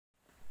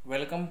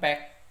Welcome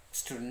back,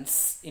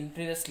 students. In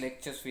previous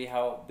lectures, we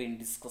have been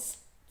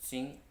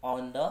discussing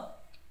on the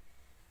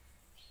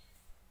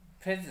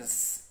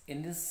phrases.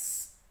 In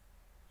this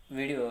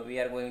video, we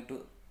are going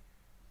to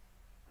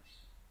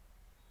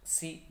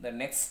see the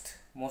next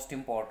most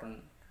important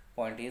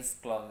point is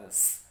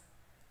clauses.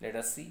 Let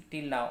us see.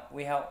 Till now,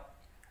 we have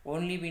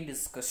only been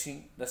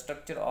discussing the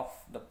structure of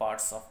the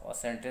parts of a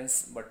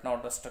sentence, but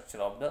not the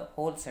structure of the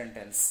whole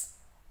sentence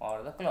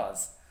or the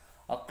clause.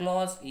 A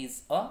clause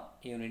is a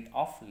unit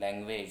of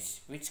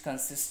language which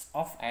consists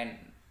of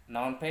an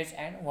noun phrase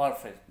and verb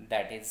phrase.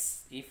 That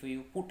is, if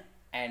you put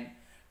an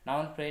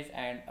noun phrase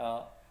and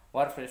a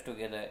verb phrase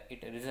together,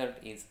 it result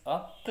is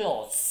a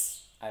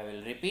clause. I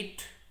will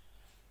repeat.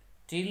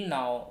 Till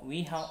now,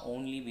 we have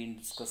only been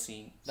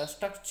discussing the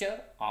structure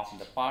of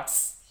the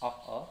parts of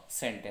a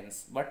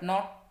sentence, but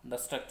not the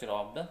structure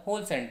of the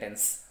whole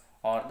sentence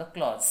or the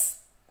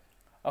clause.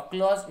 A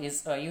clause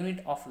is a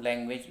unit of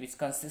language which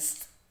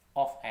consists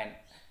of an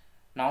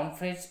noun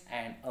phrase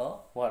and a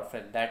verb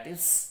phrase. That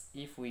is,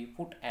 if we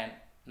put an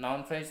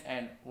noun phrase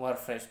and verb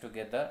phrase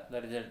together,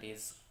 the result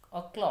is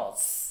a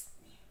clause.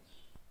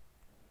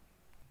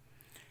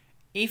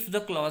 If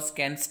the clause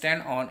can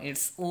stand on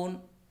its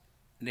own,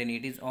 then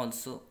it is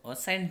also a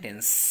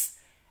sentence.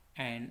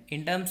 And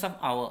in terms of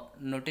our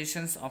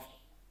notations of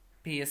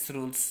PS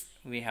rules,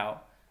 we have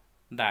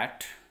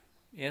that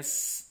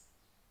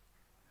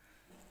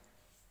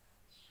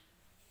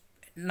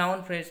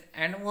noun phrase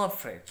and verb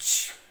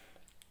phrase,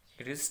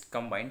 it is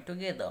combined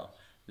together.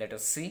 Let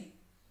us see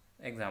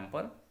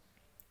example.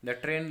 The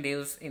train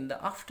leaves in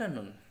the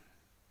afternoon.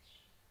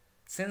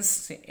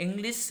 Since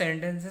English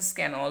sentences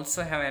can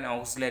also have an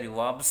auxiliary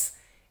verbs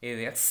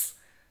AVX,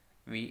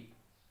 we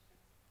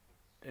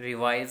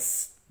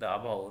revise the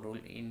above rule,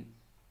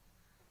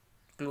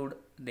 include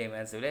them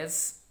as well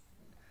as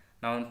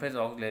noun phrase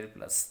auxiliary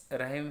plus.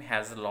 Rahim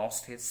has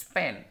lost his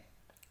pen.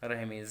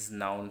 Rahim is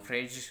noun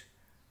phrase,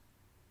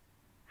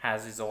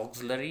 has his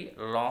auxiliary,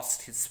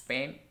 lost his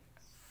pen,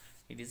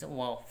 it is a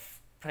verb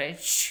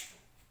phrase.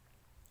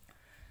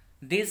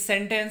 These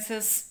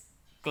sentences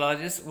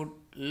clauses would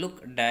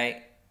look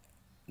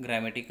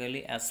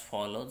diagrammatically as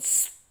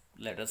follows.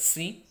 Let us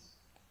see.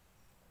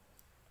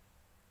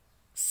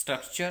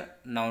 Structure,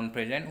 noun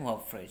phrase and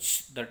verb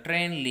phrase. The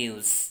train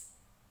leaves.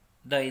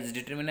 The is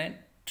determinant,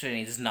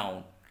 train is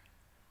noun.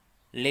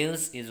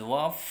 Leaves is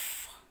verb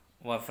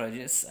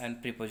phrases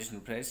and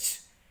prepositional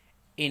phrase.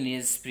 In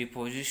is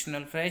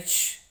prepositional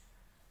phrase.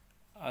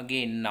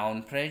 Again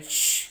noun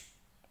phrase.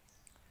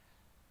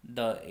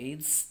 The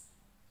is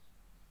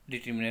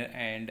determinant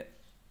and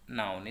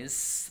noun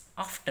is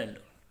afternoon.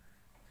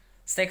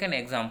 Second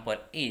example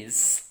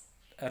is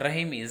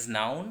Rahim is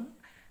noun,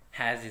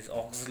 has his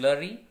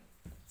auxiliary,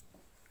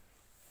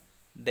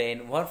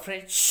 then verb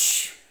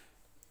phrase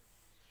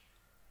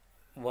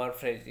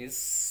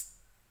is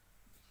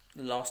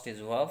lost is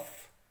verb,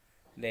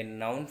 then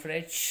noun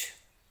phrase,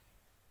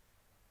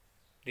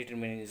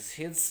 determinant is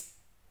his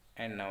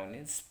and noun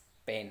is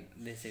pen.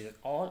 This is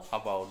all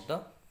about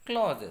the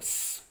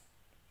clauses.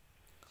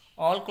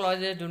 All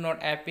clauses do not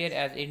appear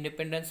as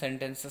independent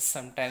sentences.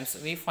 Sometimes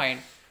we find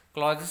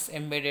clauses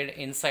embedded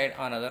inside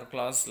another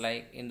clause,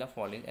 like in the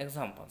following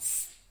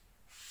examples.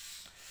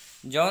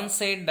 John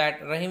said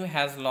that Rahim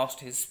has lost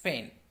his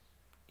pen.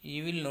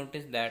 You will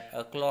notice that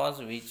a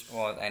clause which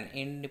was an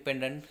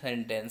independent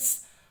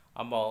sentence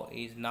above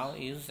is now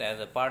used as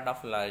a part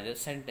of larger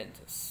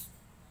sentences.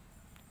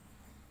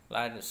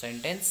 Larger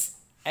sentence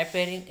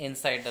appearing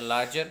inside the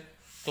larger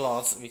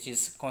clause which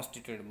is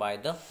constituted by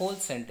the whole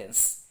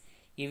sentence.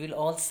 You will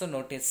also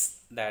notice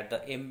that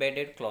the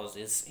embedded clause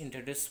is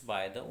introduced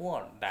by the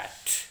word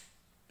that.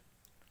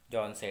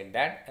 John said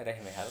that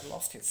Rahim has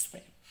lost his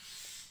pen.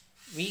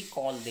 We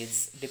call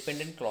this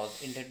dependent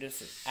clause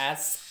introduced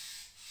as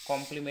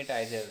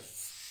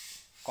complementizers.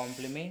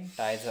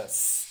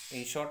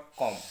 In short,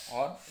 com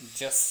or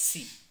just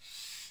C.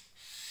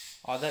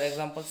 Other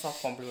examples of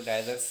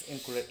complementizers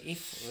include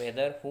if,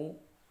 whether, who,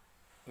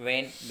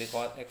 when,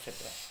 because,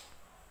 etc.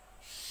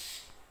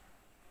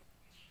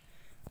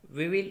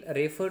 We will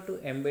refer to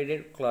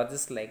embedded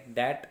clauses like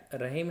that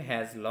Rahim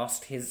has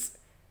lost his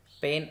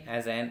pen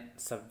as an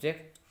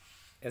subject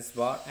S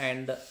bar,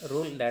 and the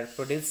rule that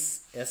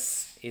produces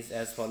S is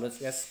as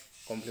follows: S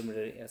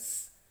complementary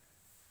S,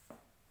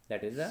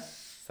 that is the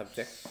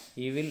subject.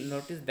 You will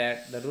notice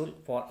that the rule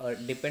for a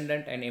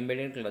dependent and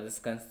embedded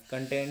clauses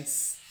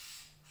contains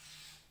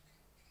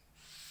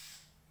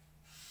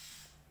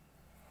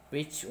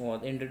which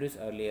was introduced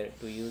earlier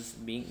to use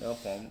being a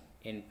form,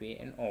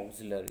 NP and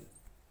auxiliary.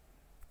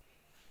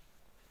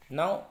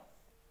 Now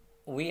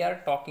we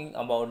are talking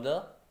about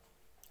the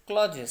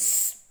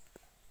clauses.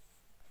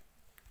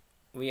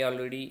 We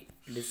already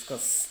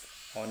discussed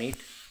on it.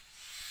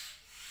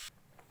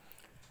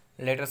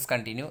 Let us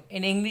continue.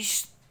 In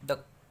English, the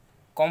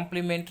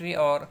complementary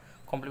or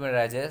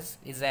complementizers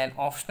is an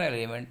optional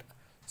element,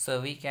 so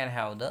we can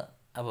have the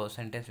above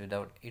sentence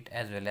without it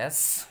as well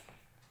as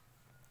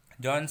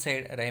John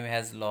said Rahim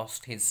has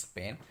lost his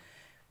pen.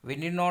 We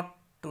need not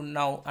to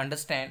now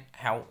understand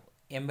how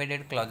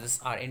embedded clauses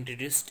are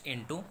introduced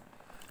into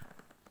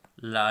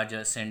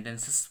larger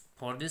sentences.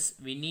 For this,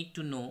 we need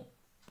to know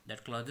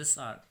that clauses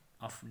are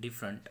of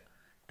different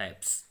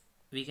types.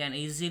 We can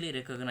easily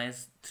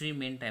recognize three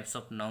main types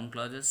of noun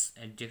clauses: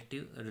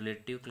 adjective,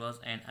 relative clause,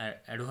 and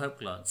adverb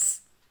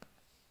clause.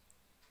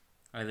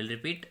 I will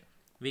repeat.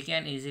 We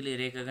can easily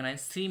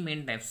recognize three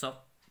main types of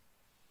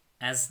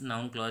as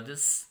noun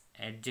clauses: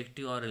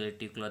 adjective or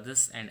relative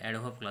clauses and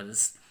adverb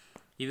clauses.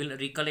 You will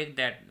recollect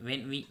that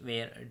when we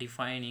were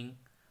defining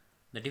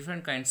the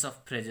different kinds of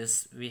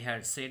phrases, we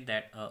had said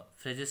that a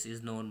phrase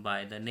is known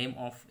by the name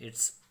of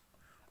its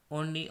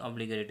only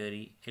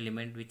obligatory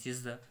element, which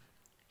is the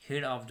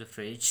head of the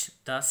phrase.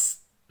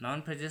 Thus,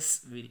 noun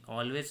phrases will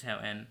always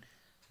have an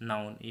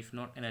noun if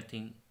not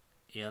anything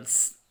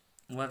else.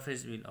 Verb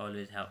phrase will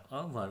always have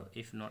a verb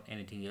if not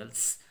anything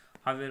else.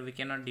 However, we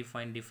cannot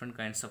define different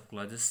kinds of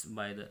clauses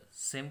by the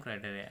same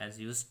criteria as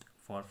used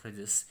for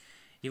phrases,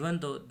 even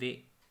though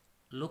they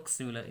look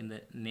similar in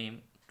the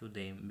name to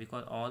them,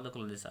 because all the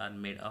clauses are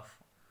made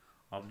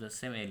of the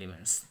same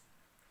elements.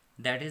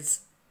 That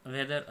is,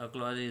 whether a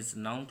clause is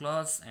noun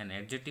clause, an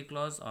adjective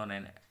clause, or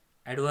an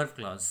adverb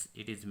clause,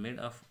 it is made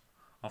of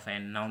a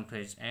noun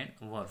phrase and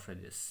verb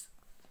phrases.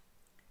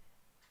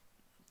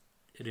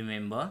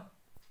 Remember,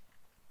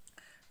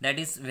 that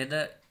is,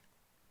 whether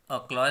a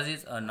clause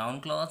is a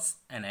noun clause,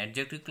 an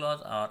adjective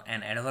clause, or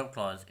an adverb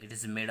clause, it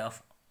is made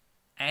of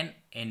an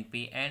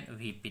NP and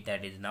VP,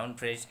 that is noun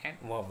phrase and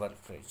verb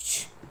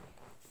phrase.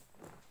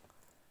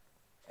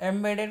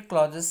 Embedded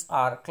clauses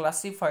are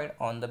classified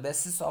on the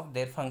basis of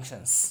their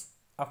functions.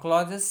 A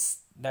clause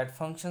that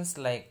functions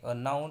like a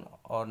noun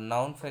or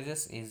noun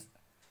phrase is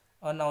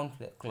a noun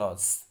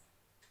clause.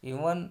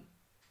 Even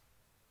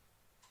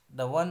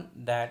the one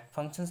that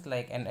functions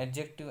like an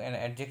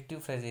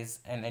adjective phrase is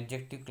an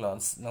adjective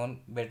clause,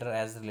 known better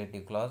as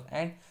relative clause,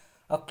 and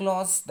a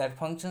clause that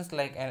functions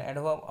like an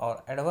adverb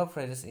or adverb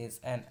phrase is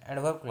an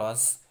adverb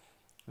clause.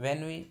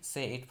 When we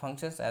say it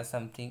functions as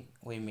something,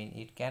 we mean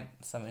it can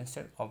some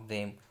instead of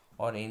them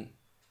or in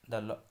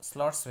the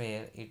slots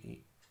where it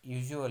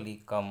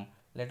usually come.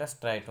 Let us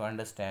try to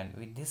understand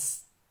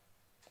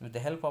with the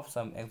help of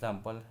some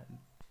example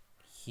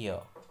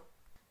here.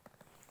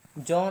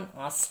 John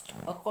asked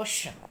a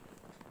question.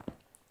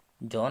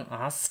 John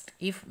asked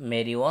if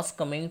Mary was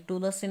coming to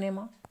the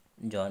cinema.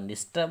 John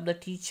disturbed the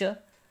teacher.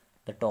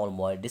 The tall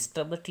boy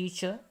disturbed the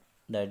teacher.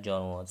 That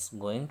John was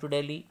going to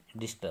Delhi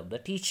disturbed the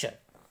teacher.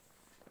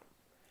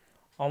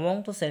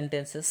 Among the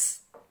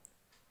sentences,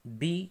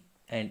 B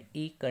and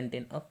E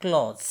contain a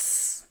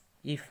clause.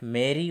 If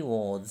Mary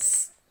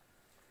was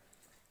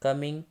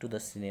coming to the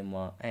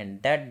cinema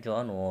and that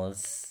John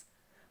was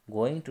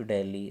going to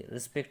Delhi,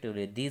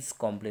 respectively, these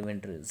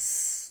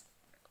complementaries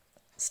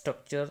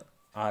structure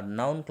are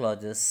noun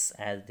clauses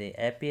as they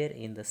appear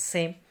in the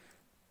same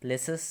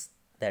places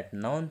that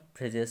noun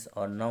phrases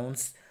or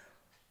nouns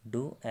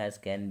do, as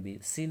can be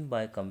seen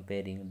by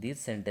comparing these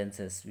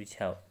sentences which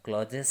have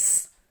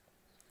clauses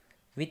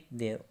with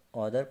their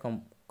other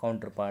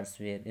counterparts,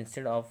 where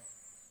instead of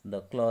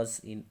the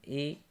clause in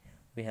A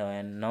we have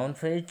a noun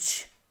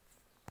phrase,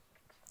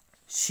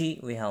 C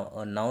we have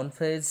a noun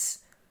phrase,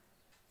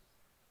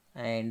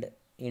 and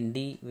in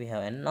D we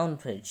have a noun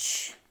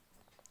phrase.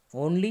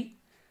 Only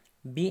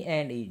B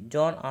and E.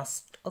 John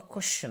asked a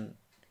question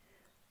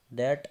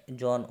that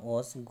John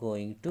was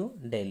going to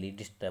Delhi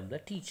disturb the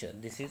teacher.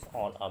 This is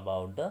all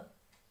about the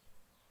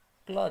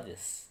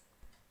clauses.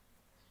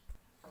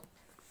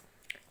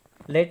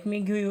 Let me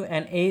give you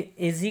an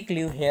easy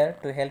clue here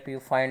to help you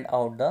find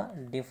out the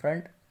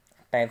different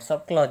types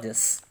of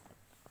clauses.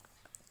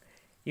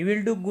 You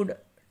will do good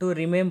to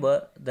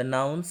remember the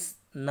nouns,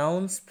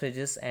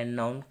 phrases, and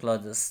noun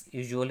clauses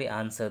usually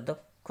answer the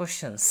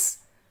questions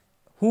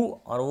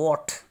who or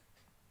what.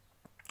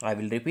 I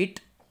will repeat.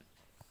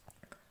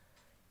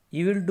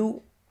 You will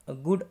do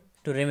good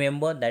to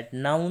remember that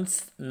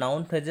nouns,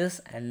 noun phrases,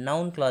 and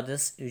noun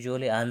clauses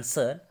usually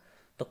answer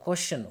the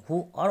question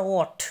who or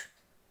what.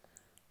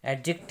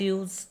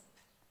 Adjectives,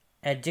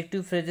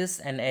 adjective phrases,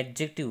 and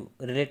adjective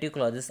relative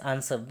clauses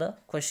answer the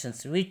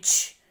questions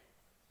which.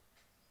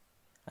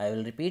 I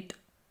will repeat.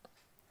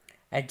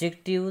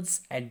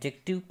 Adjectives,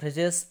 adjective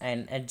phrases,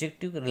 and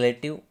adjective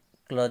relative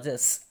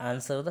clauses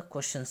answer the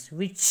questions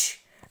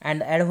which,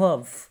 and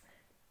adverb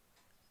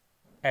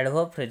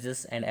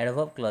phrases and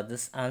adverb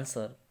clauses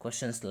answer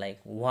questions like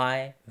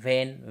why,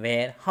 when,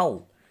 where,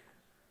 how.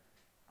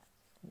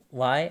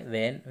 Why,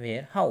 when,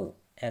 where, how,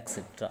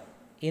 etc.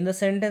 In the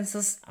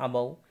sentences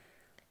above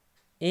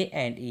A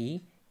and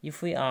E,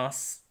 if we had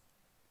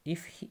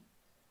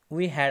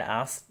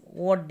asked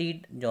what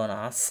did John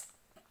ask,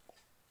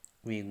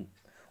 we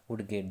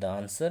would get the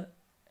answer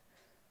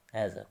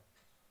as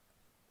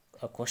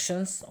a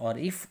questions, or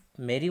if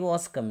Mary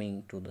was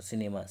coming to the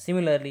cinema.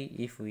 Similarly,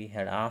 if we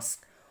had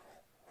asked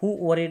who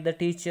worried the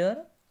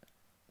teacher,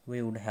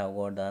 we would have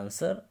got the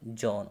answer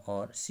John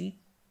or C,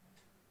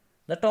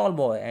 the tall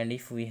boy. And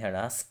if we had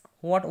asked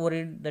what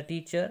worried the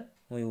teacher,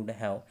 we would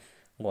have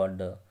got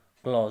the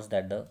clause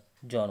that the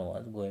John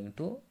was going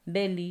to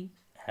Delhi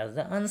as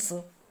the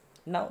answer.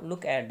 Now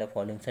look at the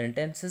following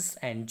sentences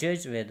and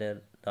judge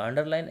whether the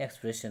underlined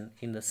expression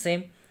in the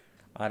same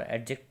are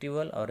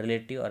adjectival or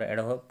relative or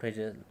adverb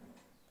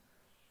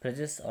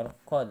phrases or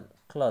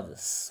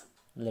clauses.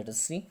 Let us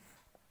see.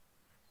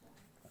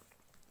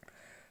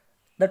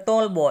 The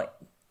tall boy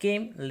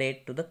came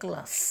late to the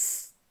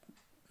class.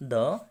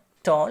 The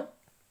tall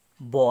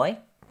boy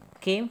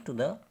came to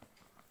the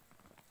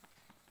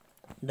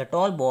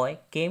tall boy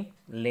came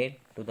late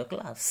to the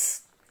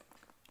class.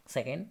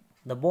 Second,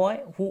 the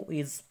boy who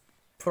is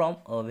from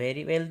a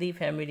very wealthy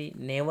family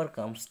never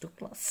comes to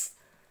class.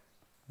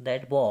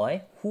 That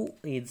boy who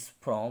is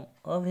from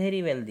a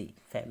very wealthy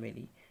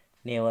family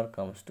never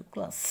comes to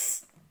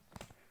class.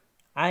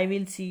 I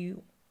will see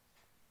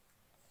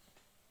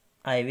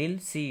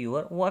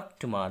your work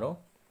tomorrow.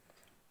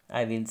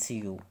 I will see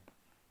you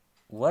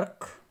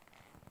work.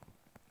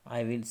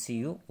 I will see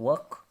you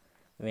work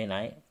when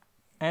I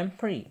am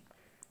free.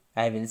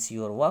 I will see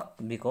your work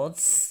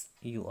because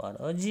you are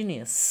a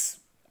genius.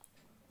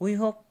 We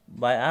hope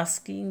by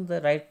asking the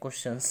right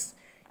questions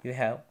you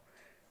have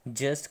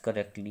judged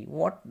correctly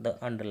what the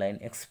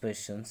underlined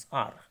expressions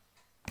are.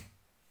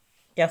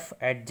 F.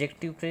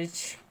 Adjective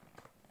phrase,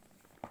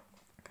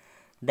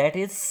 that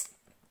is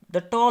the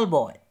tall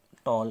boy.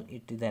 Tall,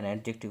 it is an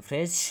adjective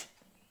phrase.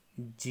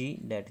 G,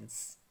 that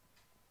is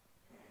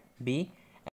B.